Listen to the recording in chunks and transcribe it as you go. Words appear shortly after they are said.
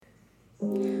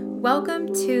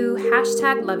Welcome to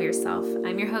 #LoveYourself.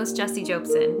 I'm your host, Jessie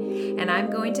Jobson, and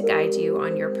I'm going to guide you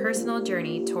on your personal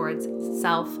journey towards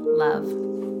self-love.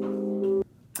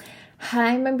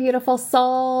 Hi, my beautiful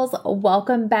souls.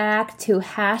 Welcome back to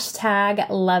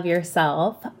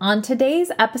 #LoveYourself. On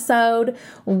today's episode,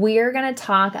 we're going to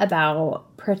talk about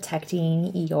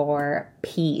protecting your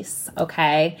peace,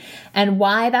 okay? And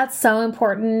why that's so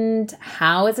important,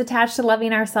 how it's attached to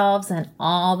loving ourselves, and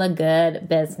all the good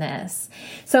business.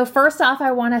 So first off,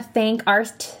 I want to thank our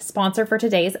sponsor for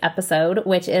today's episode,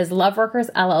 which is Love Workers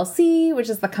LLC, which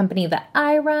is the company that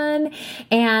I run.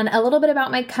 And a little bit about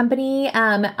my company,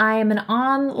 I am an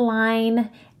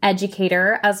online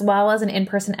educator as well as an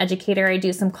in-person educator. I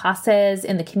do some classes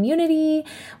in the community,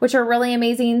 which are really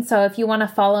amazing. So if you want to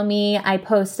follow me, I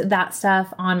post that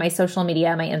stuff on my social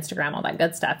media, my Instagram, all that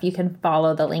good stuff. You can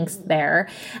follow the links there.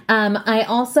 I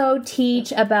also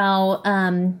teach about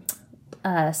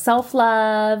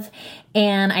self-love,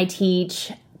 and I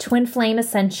teach Twin Flame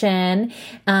Ascension,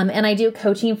 and I do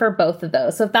coaching for both of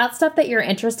those. So if that's stuff that you're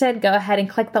interested, go ahead and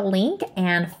click the link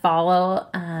and follow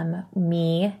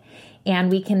me,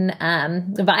 and we can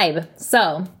vibe.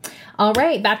 So, all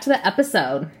right, back to the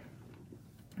episode.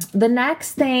 The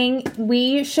next thing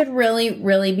we should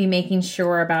really be making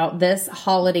sure about this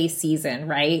holiday season,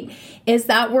 right, is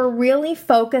that we're really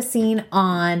focusing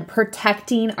on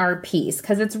protecting our peace,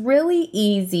 because it's really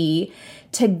easy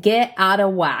to get out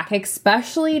of whack,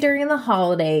 especially during the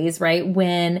holidays, right?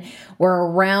 When we're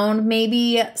around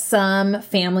maybe some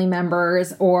family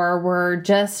members, or we're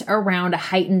just around a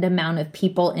heightened amount of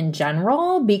people in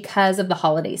general because of the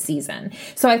holiday season.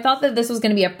 So I thought that this was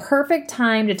going to be a perfect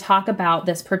time to talk about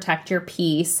this protect your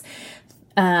peace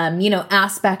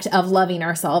aspect of loving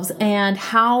ourselves, and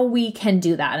how we can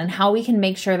do that, and how we can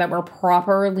make sure that we're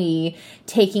properly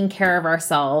taking care of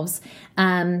ourselves,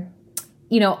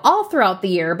 all throughout the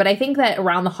year. But I think that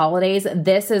around the holidays,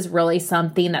 this is really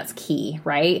something that's key,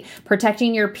 right?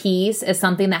 Protecting your peace is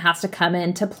something that has to come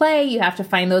into play. You have to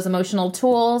find those emotional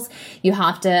tools. You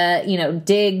have to,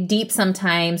 dig deep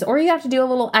sometimes, or you have to do a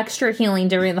little extra healing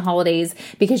during the holidays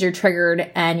because you're triggered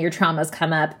and your traumas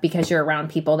come up because you're around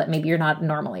people that maybe you're not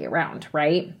normally around,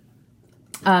 right?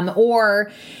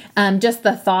 Or just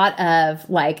the thought of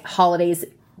like holidays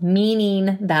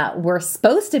meaning that we're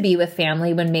supposed to be with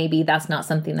family when maybe that's not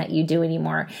something that you do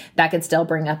anymore. That could still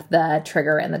bring up the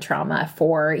trigger and the trauma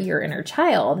for your inner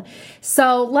child.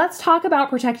 So let's talk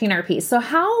about protecting our peace. So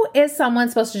how is someone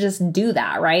supposed to just do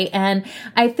that, right? And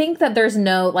I think that there's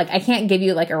I can't give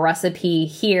you like a recipe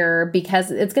here,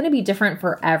 because it's going to be different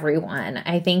for everyone.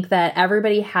 I think that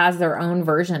everybody has their own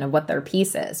version of what their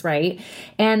peace is, right?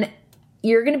 And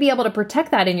you're going to be able to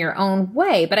protect that in your own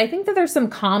way. But I think that there's some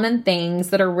common things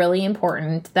that are really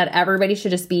important that everybody should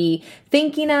just be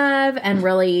thinking of and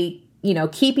really,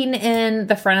 keeping in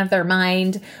the front of their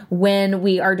mind when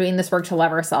we are doing this work to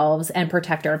love ourselves and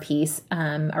protect our peace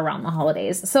around the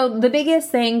holidays. So the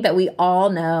biggest thing that we all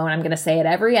know, and I'm going to say it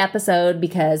every episode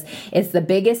because it's the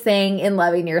biggest thing in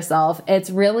loving yourself,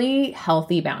 it's really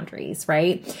healthy boundaries,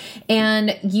 right?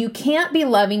 And you can't be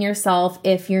loving yourself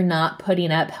if you're not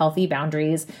putting up healthy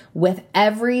boundaries with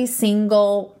every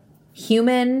single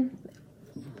human,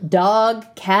 dog,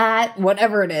 cat,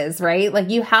 whatever it is, right?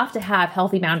 Like you have to have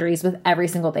healthy boundaries with every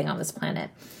single thing on this planet.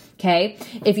 Okay.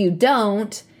 If you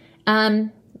don't,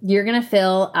 you're going to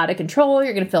feel out of control.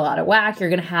 You're going to feel out of whack. You're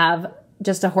going to have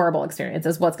just a horrible experience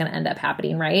is what's going to end up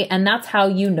happening, right? And that's how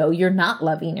you know you're not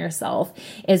loving yourself,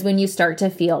 is when you start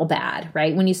to feel bad,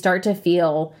 right? When you start to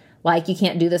feel like you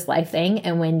can't do this life thing,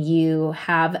 and when you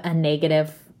have a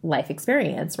negative life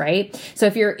experience, right? So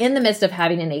if you're in the midst of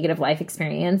having a negative life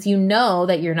experience, you know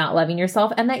that you're not loving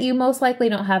yourself, and that you most likely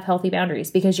don't have healthy boundaries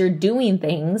because you're doing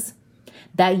things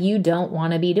that you don't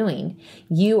want to be doing.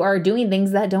 You are doing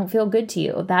things that don't feel good to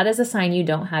you. That is a sign you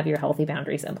don't have your healthy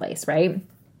boundaries in place, right?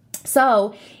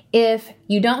 So if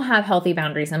you don't have healthy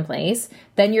boundaries in place,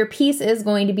 then your peace is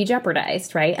going to be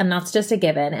jeopardized, right? And that's just a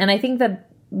given. And I think that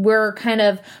we're kind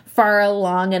of far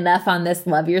along enough on this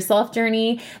love yourself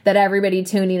journey that everybody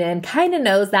tuning in kind of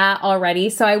knows that already.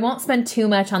 So I won't spend too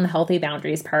much on the healthy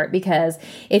boundaries part, because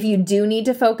if you do need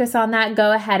to focus on that,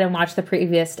 go ahead and watch the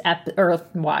previous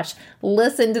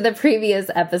listen to the previous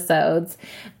episodes,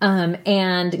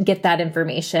 and get that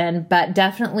information. But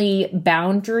definitely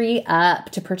boundary up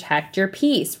to protect your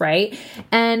peace, right?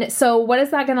 And so what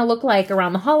is that going to look like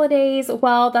around the holidays?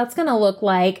 Well, that's going to look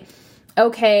like,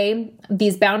 okay,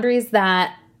 these boundaries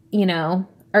that,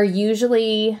 are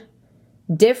usually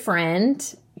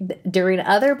different during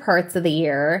other parts of the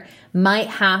year might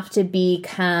have to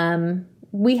become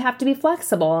we have to be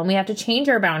flexible and we have to change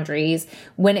our boundaries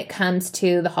when it comes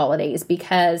to the holidays,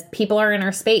 because people are in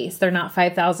our space. They're not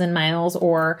 5,000 miles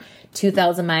or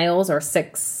 2,000 miles or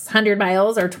 600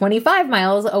 miles or 25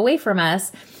 miles away from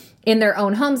us in their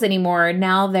own homes anymore.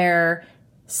 Now they're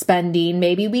spending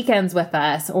maybe weekends with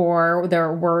us, or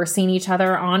we're seeing each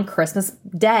other on Christmas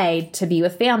Day to be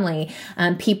with family,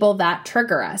 people that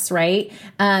trigger us, right?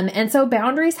 And so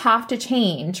boundaries have to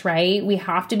change, right? We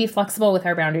have to be flexible with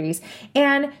our boundaries.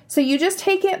 And so you just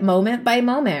take it moment by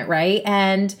moment, right?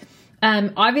 And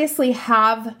obviously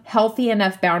have healthy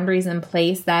enough boundaries in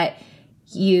place that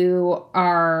you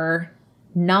are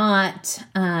not,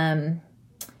 have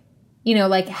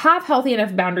healthy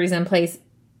enough boundaries in place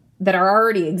that are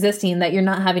already existing, that you're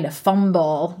not having to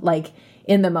fumble like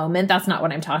in the moment. That's not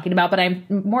what I'm talking about, but I'm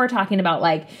more talking about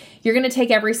like, you're going to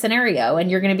take every scenario and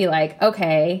you're going to be like,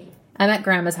 okay, I'm at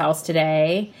grandma's house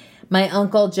today. My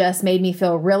uncle just made me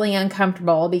feel really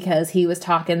uncomfortable because he was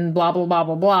talking blah, blah, blah,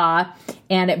 blah, blah.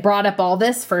 And it brought up all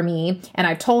this for me. And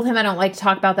I told him I don't like to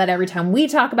talk about that. Every time we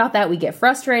talk about that, we get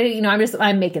frustrated.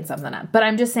 I'm making something up, but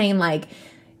I'm just saying like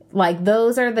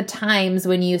those are the times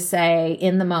when you say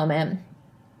in the moment,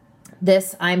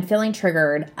 I'm feeling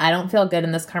triggered. I don't feel good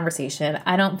in this conversation.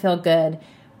 I don't feel good,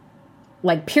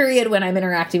 like, period, when I'm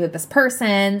interacting with this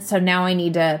person. So now I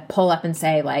need to pull up and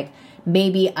say, like,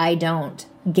 maybe I don't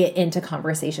get into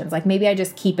conversations. Like, maybe I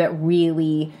just keep it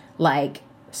really, like,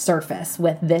 surface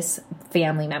with this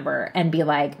family member and be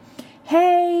like,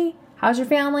 hey, how's your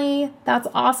family? That's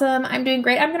awesome. I'm doing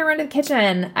great. I'm going to run to the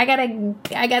kitchen. I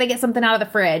gotta get something out of the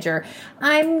fridge, or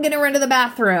I'm going to run to the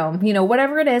bathroom.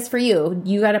 Whatever it is for you,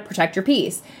 you got to protect your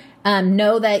peace.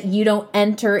 Know that you don't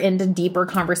enter into deeper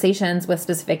conversations with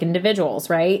specific individuals,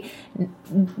 right?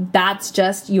 That's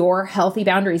just your healthy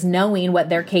boundaries, knowing what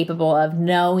they're capable of,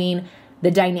 knowing the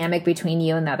dynamic between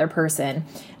you and the other person,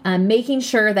 making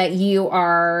sure that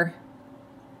you're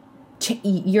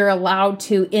allowed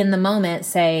to, in the moment,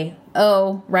 say,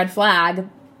 oh, red flag,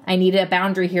 I needed a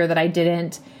boundary here that I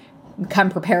didn't come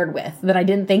prepared with, that I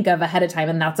didn't think of ahead of time,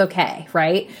 and that's okay,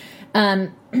 right?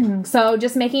 So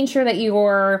just making sure that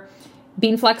you're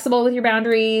being flexible with your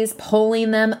boundaries,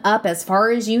 pulling them up as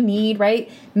far as you need, right?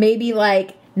 Maybe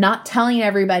like not telling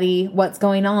everybody what's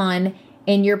going on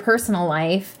in your personal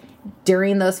life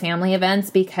during those family events,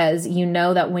 because you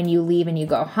know that when you leave and you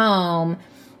go home,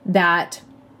 that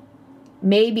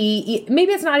maybe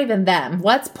it's not even them.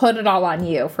 Let's put it all on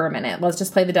you for a minute. Let's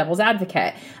just play the devil's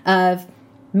advocate of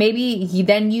maybe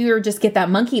then you just get that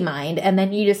monkey mind, and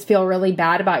then you just feel really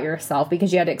bad about yourself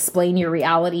because you had to explain your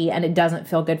reality and it doesn't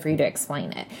feel good for you to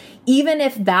explain it. Even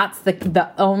if that's the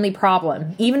only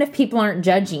problem, even if people aren't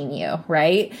judging you,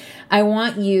 right? I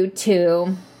want you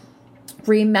to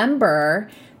remember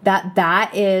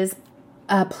that is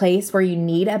a place where you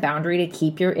need a boundary to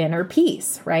keep your inner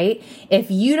peace, right? If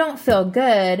you don't feel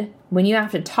good when you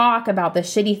have to talk about the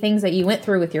shitty things that you went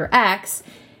through with your ex,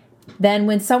 then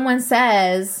when someone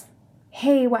says,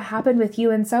 hey, what happened with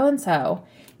you and so,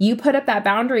 you put up that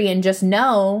boundary and just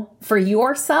know for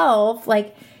yourself, like,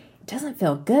 it doesn't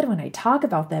feel good when I talk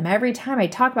about them. Every time I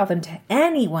talk about them to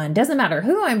anyone, doesn't matter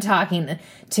who I'm talking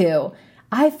to,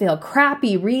 I feel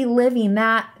crappy reliving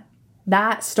that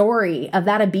story of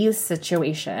that abuse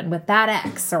situation with that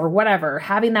ex or whatever.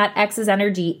 Having that ex's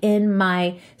energy in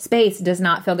my space does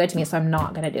not feel good to me, so I'm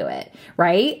not going to do it,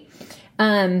 right?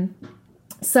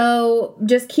 So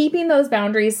just keeping those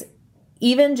boundaries,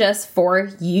 even just for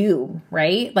you,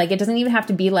 right? Like, it doesn't even have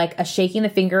to be like a shaking the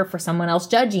finger for someone else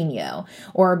judging you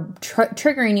or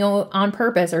triggering you on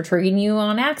purpose or triggering you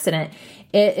on accident.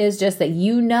 It is just that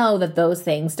you know that those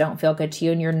things don't feel good to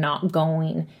you, and you're not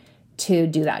going to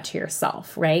do that to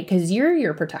yourself, right? Because you're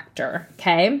your protector,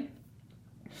 okay?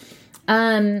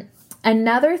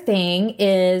 Another thing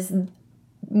is,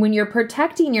 when you're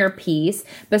protecting your peace,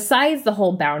 besides the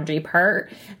whole boundary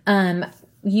part,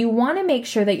 you want to make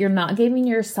sure that you're not giving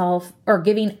yourself or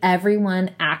giving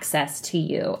everyone access to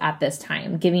you at this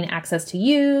time. Giving access to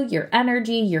you, your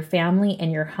energy, your family,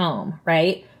 and your home,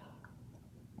 right?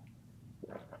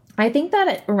 I think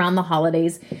that around the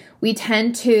holidays, we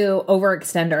tend to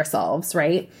overextend ourselves,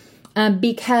 right?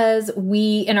 Because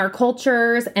we, in our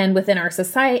cultures and within our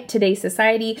today's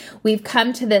society, we've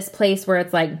come to this place where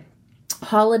it's like,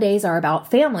 holidays are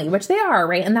about family, which they are,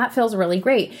 right? And that feels really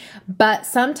great. But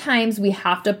sometimes we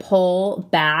have to pull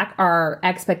back our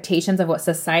expectations of what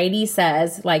society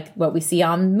says, like what we see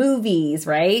on movies,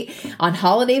 right? On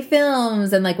holiday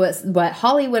films, and like what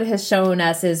Hollywood has shown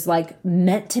us is like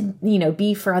meant to,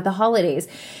 be for the holidays,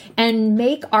 and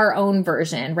make our own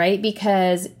version, right?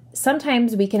 Because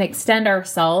sometimes we can extend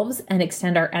ourselves and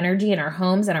extend our energy in our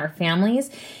homes and our families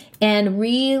and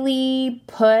really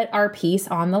put our peace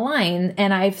on the line.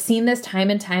 And I've seen this time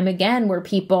and time again where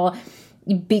people,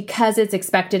 because it's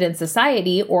expected in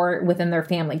society or within their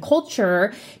family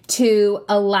culture, to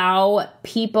allow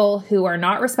people who are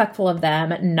not respectful of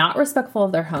them, not respectful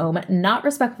of their home, not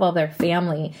respectful of their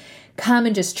family, come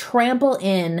and just trample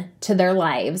in to their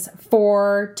lives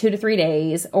for 2 to 3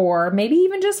 days, or maybe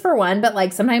even just for one, but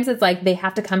like sometimes it's like they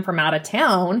have to come from out of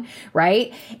town,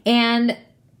 right? And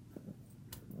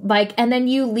then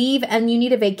you leave and you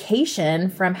need a vacation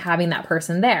from having that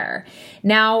person there.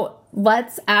 Now,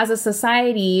 let's, as a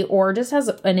society or just as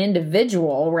an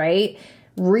individual, right,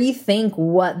 rethink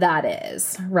what that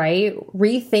is, right?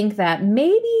 Rethink that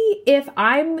maybe if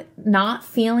I'm not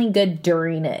feeling good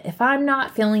during it, if I'm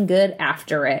not feeling good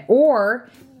after it, or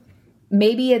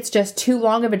maybe it's just too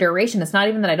long of a duration. It's not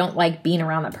even that I don't like being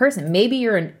around that person. Maybe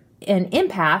you're an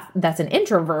empath that's an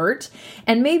introvert,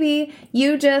 and maybe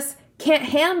you just can't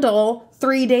handle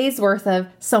 3 days worth of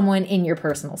someone in your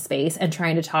personal space and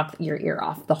trying to talk your ear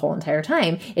off the whole entire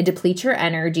time. It depletes your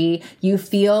energy. You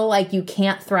feel like you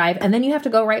can't thrive. And then you have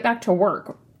to go right back to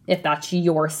work if that's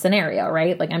your scenario,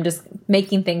 right? Like, I'm just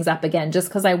making things up again, just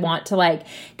because I want to like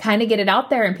kind of get it out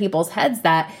there in people's heads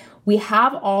that we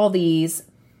have all these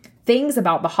things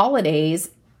about the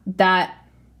holidays that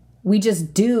we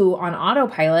just do on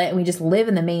autopilot, and we just live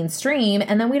in the mainstream,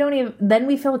 and then then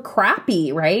we feel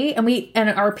crappy, right? And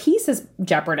our peace is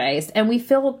jeopardized, and we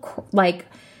feel like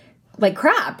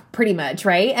crap pretty much,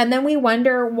 right? And then we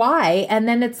wonder why. And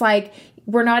then it's like,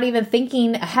 we're not even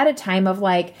thinking ahead of time of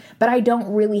like, but I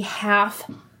don't really have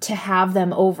to have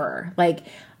them over. Like,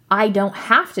 I don't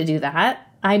have to do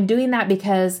that. I'm doing that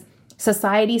because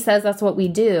society says that's what we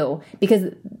do,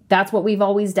 because that's what we've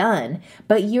always done.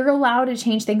 But you're allowed to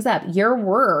change things up. You're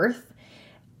worth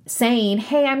saying,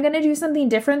 hey, I'm going to do something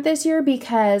different this year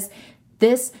because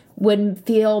this would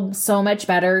feel so much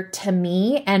better to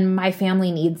me and my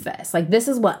family needs this. Like, this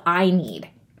is what I need.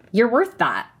 You're worth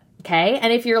that. Okay.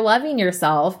 And if you're loving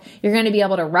yourself, you're going to be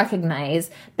able to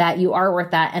recognize that you are worth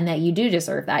that and that you do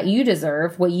deserve that. You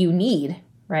deserve what you need,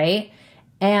 right?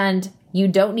 And you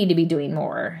don't need to be doing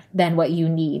more than what you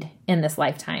need in this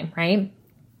lifetime, right?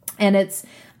 And it's,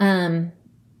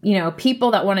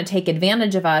 people that want to take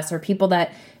advantage of us, or people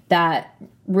that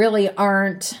really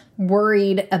aren't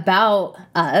worried about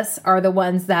us, are the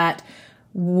ones that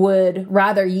would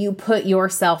rather you put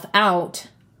yourself out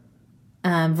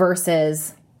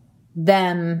versus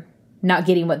them not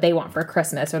getting what they want for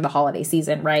Christmas or the holiday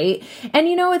season, right? And,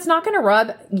 it's not going to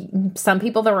rub some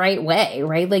people the right way,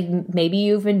 right? Like, maybe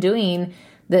you've been doing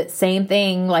the same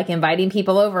thing, like inviting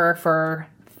people over for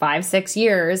 5-6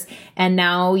 years, and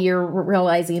now you're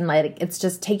realizing like it's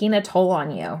just taking a toll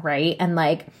on you, right? And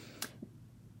like,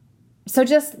 so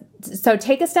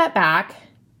take a step back,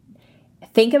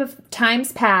 think of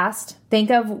times past,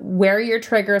 think of where your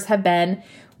triggers have been,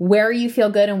 where you feel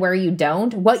good and where you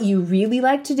don't, what you really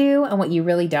like to do and what you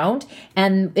really don't.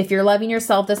 And if you're loving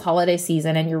yourself this holiday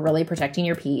season and you're really protecting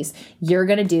your peace, you're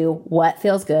going to do what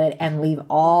feels good and leave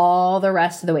all the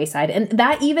rest to the wayside. And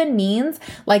that even means,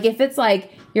 like, if it's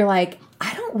like, you're like,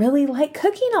 I don't really like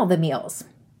cooking all the meals.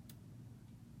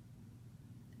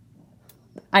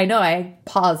 I know I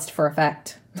paused for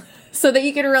effect so that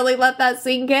you can really let that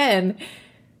sink in.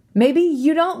 Maybe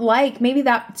you don't like, maybe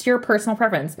that's your personal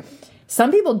preference.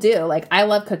 Some people do. Like, I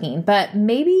love cooking, but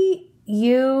maybe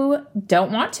you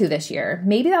don't want to this year.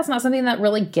 Maybe that's not something that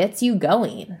really gets you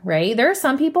going, right? There are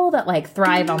some people that like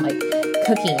thrive on like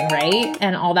cooking, right?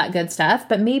 And all that good stuff,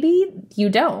 but maybe you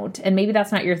don't. And maybe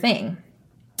that's not your thing,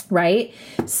 right?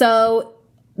 So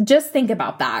just think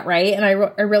about that, right? And I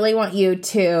really want you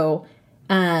to,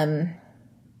 I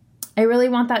really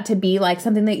want that to be like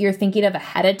something that you're thinking of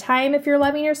ahead of time if you're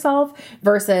loving yourself,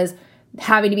 versus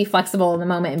having to be flexible in the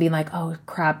moment and being like, oh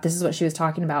crap, this is what she was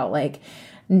talking about. Like,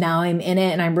 now I'm in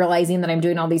it and I'm realizing that I'm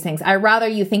doing all these things. I'd rather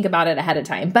you think about it ahead of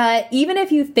time. But even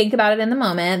if you think about it in the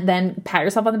moment, then pat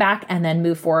yourself on the back and then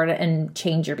move forward and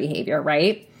change your behavior,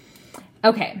 right?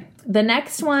 Okay. The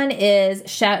next one is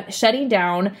shutting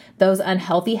down those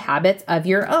unhealthy habits of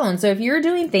your own. So if you're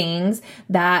doing things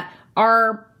that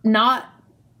are not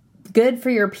good for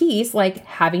your peace, like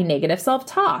having negative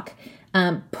self-talk,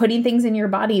 putting things in your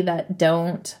body that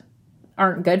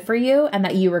aren't good for you and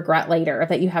that you regret later,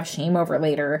 that you have shame over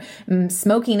later.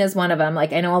 Smoking is one of them.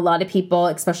 Like, I know a lot of people,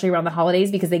 especially around the holidays,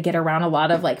 because they get around a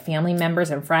lot of like family members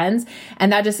and friends,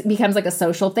 and that just becomes like a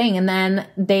social thing. And then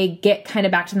they get kind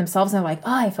of back to themselves and they're like,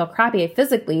 oh, I feel crappy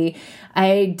physically.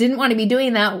 I didn't want to be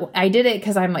doing that. I did it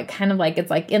because I'm like, kind of like, it's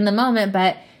like in the moment,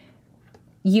 but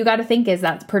you got to think, is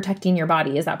that protecting your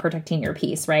body? Is that protecting your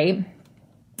peace? Right?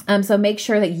 So make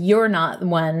sure that you're not the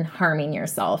one harming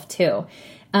yourself too.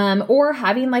 Or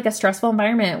having like a stressful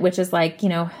environment, which is like,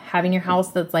 having your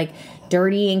house that's like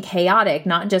dirty and chaotic,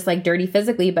 not just like dirty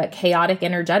physically, but chaotic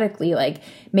energetically, like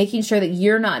making sure that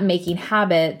you're not making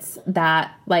habits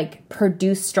that like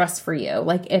produce stress for you.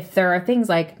 Like if there are things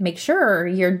like, make sure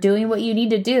you're doing what you need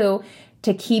to do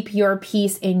to keep your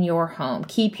peace in your home,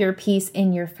 keep your peace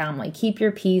in your family, keep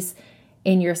your peace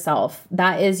in yourself.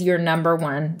 That is your number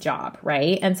one job,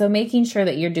 right? And so making sure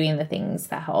that you're doing the things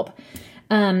that help.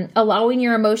 Allowing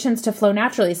your emotions to flow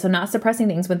naturally. So not suppressing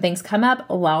things. When things come up,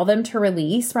 allow them to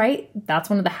release, right? That's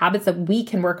one of the habits that we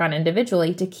can work on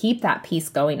individually to keep that peace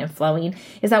going and flowing,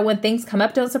 is that when things come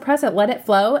up, don't suppress it, let it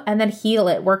flow, and then heal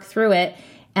it, work through it,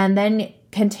 and then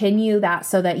continue that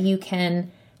so that you can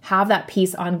have that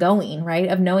peace ongoing, right?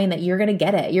 Of knowing that you're going to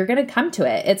get it. You're going to come to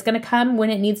it. It's going to come when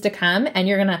it needs to come, and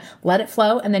you're going to let it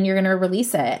flow, and then you're going to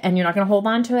release it, and you're not going to hold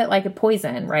on to it like a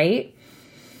poison, right?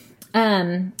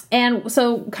 And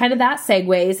so kind of that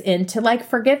segues into like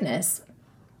forgiveness.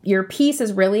 Your peace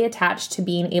is really attached to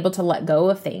being able to let go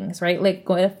of things, right? Let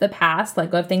go of the past,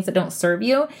 let go of things that don't serve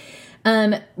you.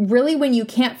 Really, when you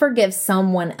can't forgive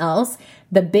someone else,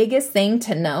 the biggest thing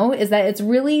to know is that it's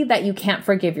really that you can't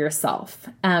forgive yourself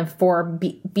for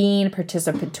being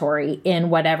participatory in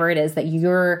whatever it is that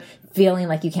you're feeling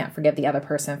like you can't forgive the other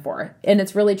person for. And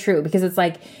it's really true, because it's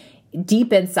like,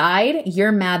 deep inside,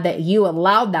 you're mad that you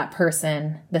allowed that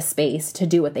person the space to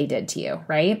do what they did to you,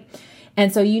 right?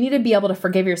 And so you need to be able to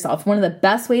forgive yourself. One of the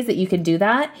best ways that you can do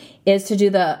that is to do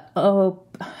the, I'm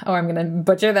going to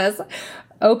butcher this.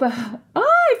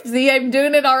 See, I'm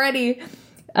doing it already.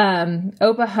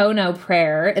 Opohono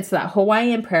prayer. It's that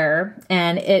Hawaiian prayer,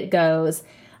 and it goes,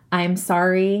 I'm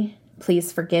sorry,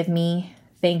 please forgive me.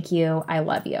 Thank you. I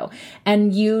love you.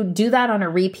 And you do that on a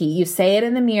repeat. You say it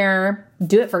in the mirror,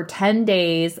 do it for 10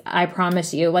 days. I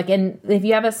promise you. Like, and if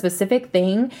you have a specific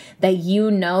thing that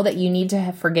you know that you need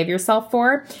to forgive yourself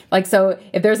for, like, so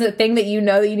if there's a thing that you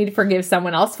know that you need to forgive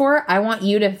someone else for, I want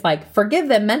you to like forgive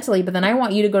them mentally, but then I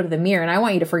want you to go to the mirror and I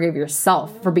want you to forgive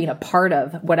yourself for being a part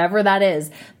of whatever that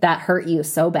is that hurt you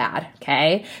so bad.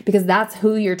 Okay. Because that's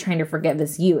who you're trying to forgive,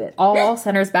 is you. It all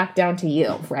centers back down to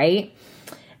you. Right.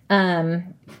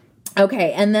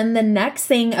 Okay. And then the next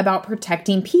thing about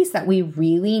protecting peace that we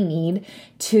really need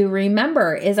to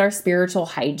remember is our spiritual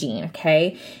hygiene.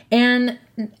 Okay. And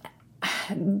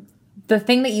the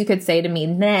thing that you could say to me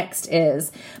next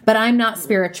is, but I'm not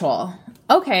spiritual.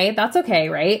 Okay. That's okay.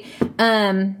 Right.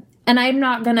 And I'm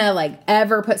not going to like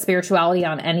ever put spirituality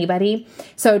on anybody.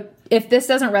 So if this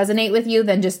doesn't resonate with you,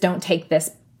 then just don't take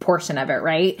this portion of it,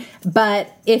 right?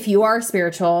 But if you are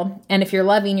spiritual and if you're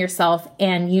loving yourself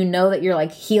and you know that you're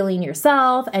like healing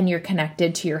yourself and you're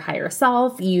connected to your higher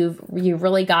self, you've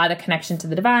really got a connection to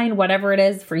the divine, whatever it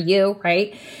is for you,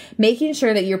 right? Making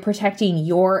sure that you're protecting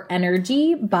your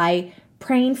energy by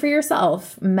praying for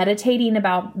yourself, meditating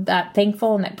about that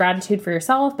thankful and that gratitude for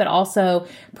yourself, but also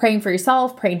praying for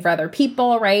yourself, praying for other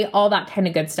people, right? All that kind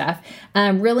of good stuff.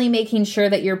 Really making sure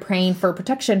that you're praying for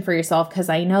protection for yourself, because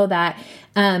I know that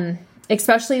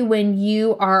especially when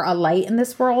you are a light in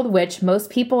this world, which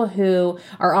most people who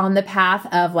are on the path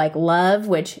of like love,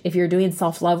 which if you're doing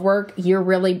self-love work, you're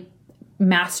really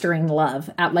mastering love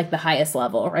at like the highest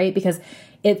level, right? Because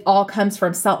it all comes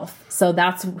from self. So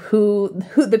that's who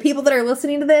the people that are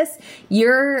listening to this,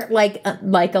 you're like a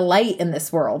light in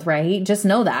this world, right? Just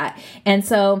know that. And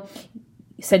so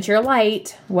since you're a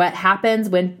light, what happens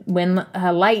when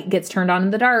a light gets turned on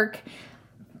in the dark,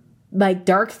 like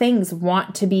dark things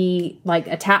want to be like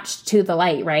attached to the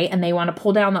light, right? And they want to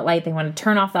pull down that light. They want to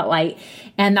turn off that light.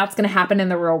 And that's going to happen in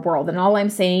the real world. And all I'm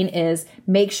saying is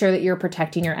make sure that you're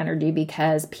protecting your energy,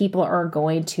 because people are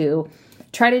going to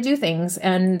try to do things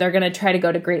and they're going to try to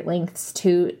go to great lengths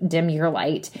to dim your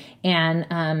light.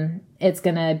 And it's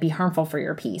going to be harmful for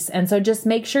your peace. And so just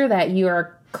make sure that you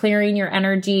are clearing your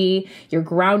energy, you're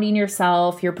grounding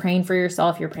yourself, you're praying for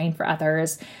yourself, you're praying for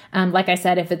others. Like I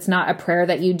said, if it's not a prayer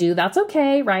that you do, that's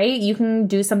okay, right? You can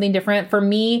do something different. For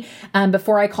me,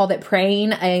 before I called it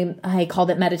praying, I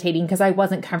called it meditating, because I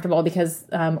wasn't comfortable, because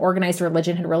organized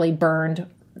religion had really burned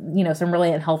some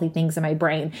really unhealthy things in my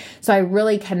brain. So I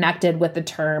really connected with the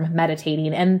term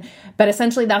meditating. But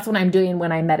essentially that's what I'm doing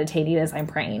when I'm meditating, is I'm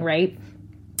praying, right?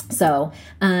 So,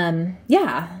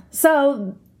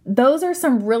 So those are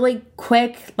some really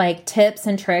quick like tips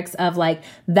and tricks of like,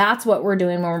 that's what we're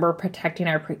doing when we're protecting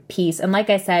our peace. And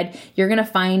like I said, you're going to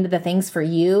find the things for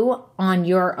you on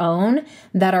your own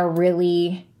that are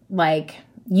really like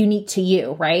unique to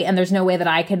you, right? And there's no way that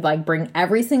I could like bring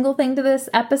every single thing to this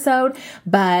episode,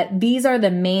 but these are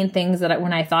the main things that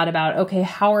when I thought about, okay,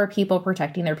 how are people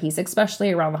protecting their peace,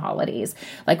 especially around the holidays?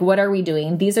 Like, what are we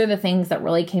doing? These are the things that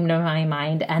really came to my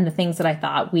mind and the things that I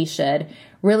thought we should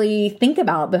really think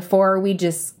about before we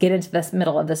just get into this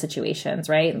middle of the situations,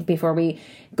 right? Before we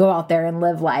go out there and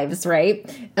live lives, right?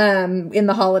 In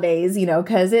the holidays,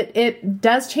 because it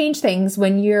does change things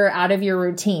when you're out of your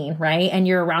routine, right? And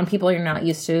you're around people you're not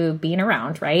used to being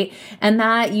around, right? And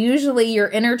that usually your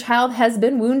inner child has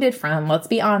been wounded from. Let's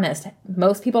be honest.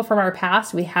 Most people from our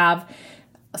past, we have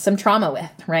some trauma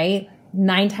with, right?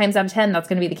 9 times out of 10, that's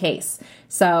going to be the case.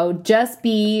 So just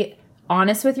be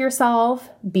honest with yourself,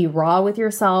 be raw with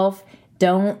yourself.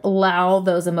 Don't allow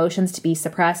those emotions to be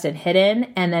suppressed and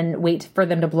hidden and then wait for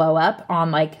them to blow up on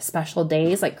like special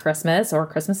days like Christmas or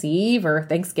Christmas Eve or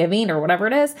Thanksgiving or whatever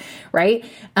it is, right?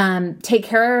 Take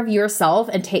care of yourself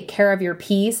and take care of your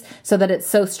peace so that it's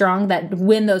so strong that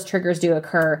when those triggers do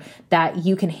occur, that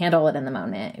you can handle it in the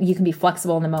moment. You can be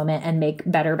flexible in the moment and make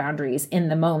better boundaries in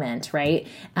the moment, right?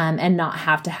 And not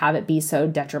have to have it be so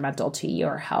detrimental to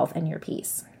your health and your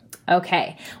peace.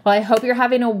 Okay. Well, I hope you're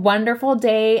having a wonderful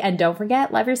day, and don't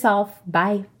forget, love yourself.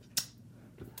 Bye.